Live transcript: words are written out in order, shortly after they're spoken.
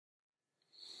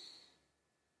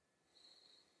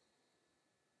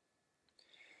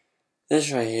This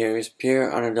right here is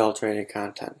pure unadulterated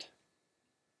content.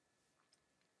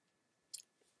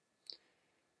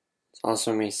 It's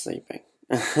also me sleeping.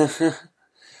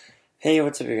 Hey,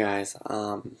 what's up you guys?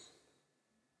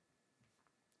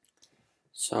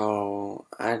 So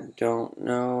I don't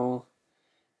know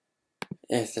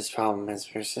if this problem has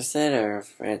persisted or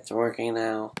if it's working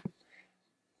now,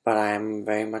 but I'm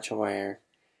very much aware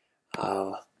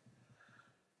of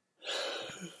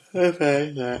the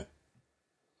fact that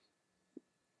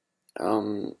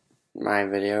my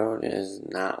video is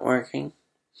not working.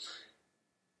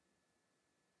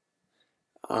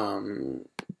 Or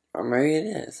maybe it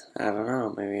is. I don't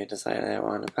know. Maybe it decided it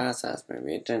wanted to process.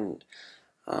 Maybe it didn't.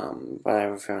 But I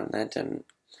have a feeling that didn't.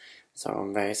 So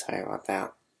I'm very sorry about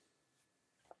that.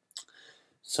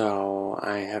 So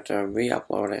I have to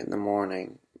re-upload it in the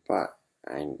morning. But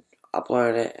I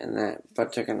uploaded it and then,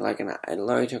 but it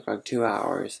literally took like 2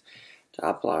 hours to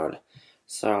upload.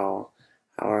 So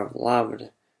I would have loved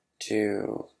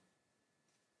to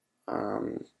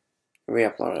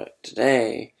re-upload it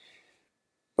today,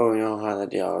 but we know how the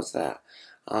deal is that.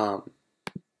 So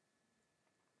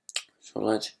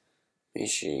let me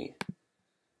see.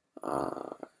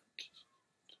 I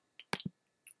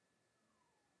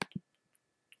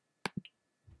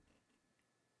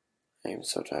am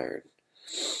so tired.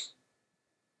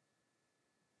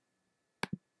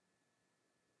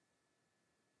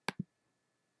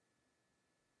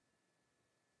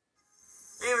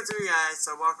 Hey, what's up, you guys?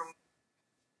 So, welcome.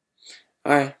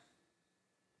 Alright.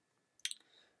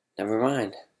 Never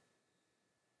mind.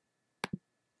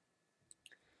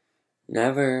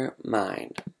 Never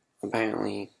mind.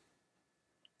 Apparently,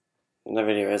 the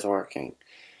video is working.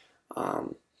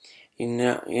 You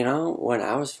know, when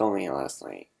I was filming it last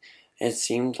night, it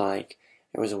seemed like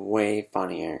it was way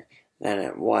funnier than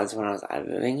it was when I was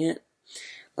editing it.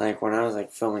 Like, when I was,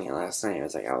 like, filming it last night, it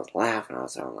was like I was laughing, I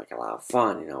was having, like, a lot of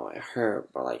fun, you know, it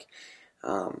hurt, but, like,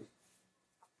 I'm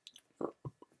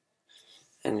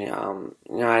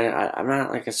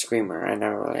not, like, a screamer, I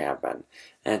never really have been,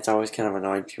 and it's always kind of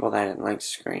annoyed people that I didn't, like,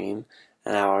 scream,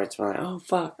 and I always been like, oh,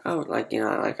 fuck, oh, like, you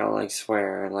know, like, I'll, like,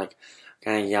 swear, and, like,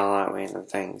 kind of yell out random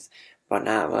things, but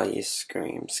not really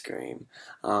scream,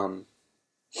 but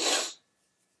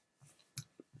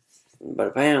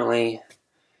apparently,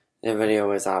 the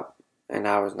video is up, and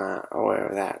I was not aware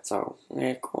of that, so,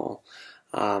 yeah, cool.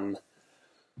 Yeah,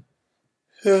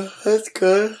 that's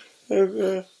good.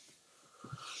 Okay.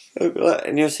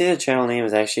 And you'll see the channel name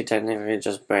is actually technically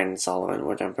just Brandon Sullivan,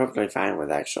 which I'm perfectly fine with,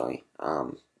 actually.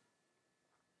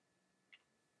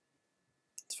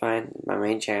 It's fine. My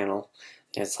main channel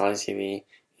is Sully TV.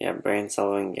 You have Brandon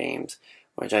Sullivan Games,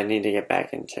 which I need to get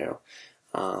back into.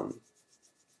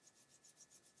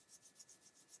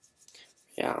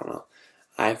 Yeah, I don't know.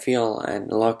 I feel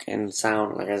and look and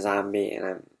sound like a zombie, and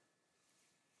I'm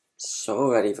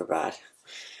so ready for bed.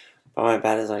 But my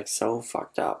bed is, like, so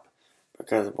fucked up.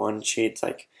 Because one sheet's,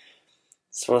 like,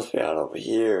 supposed to be out over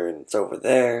here, and it's over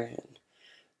there, and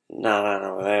not on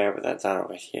over there, but that's on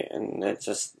over here. And it's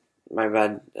just, my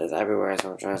bed is everywhere, is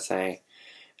what I'm trying to say.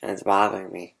 And it's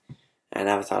bothering me. I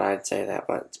never thought I'd say that,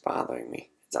 but it's bothering me.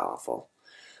 It's awful.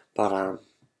 But,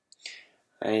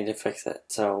 I need to fix it.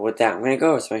 So, with that, I'm going to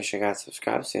go. So, make sure you guys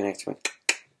subscribe. See you next week.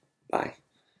 Bye.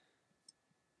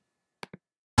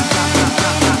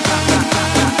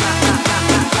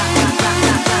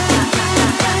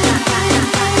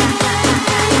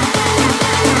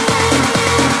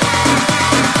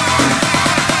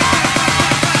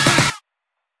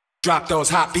 Drop those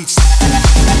hot beats.